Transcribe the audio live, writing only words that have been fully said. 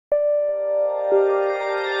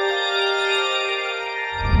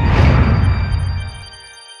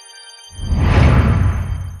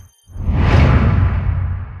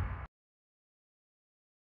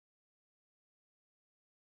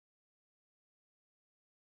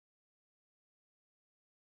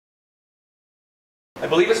I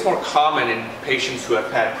believe it's more common in patients who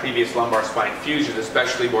have had previous lumbar spine fusions,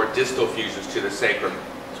 especially more distal fusions to the sacrum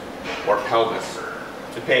or pelvis.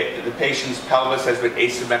 The patient's pelvis has been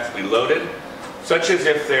asymmetrically loaded, such as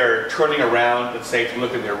if they're turning around, let's say, to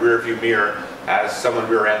look in their rear view mirror as someone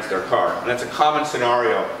rear ends their car. And that's a common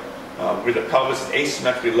scenario where the pelvis is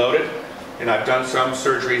asymmetrically loaded, and I've done some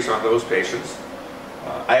surgeries on those patients.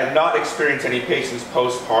 I have not experienced any patients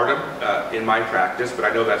postpartum in my practice, but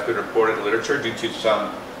I know that's been reported in the literature due to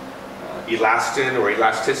some elastin or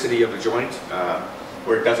elasticity of the joint,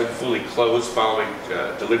 where it doesn't fully close following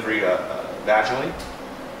delivery vaginally.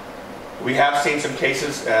 We have seen some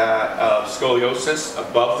cases of scoliosis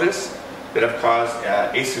above this that have caused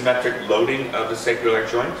asymmetric loading of the sacroiliac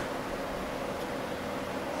joint.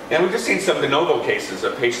 And we've just seen some de novo cases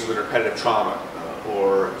of patients with repetitive trauma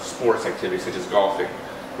or sports activities such as golfing,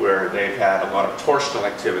 where they've had a lot of torsional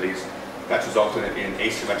activities that's resulted in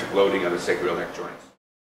asymmetric loading of the sacroiliac joints.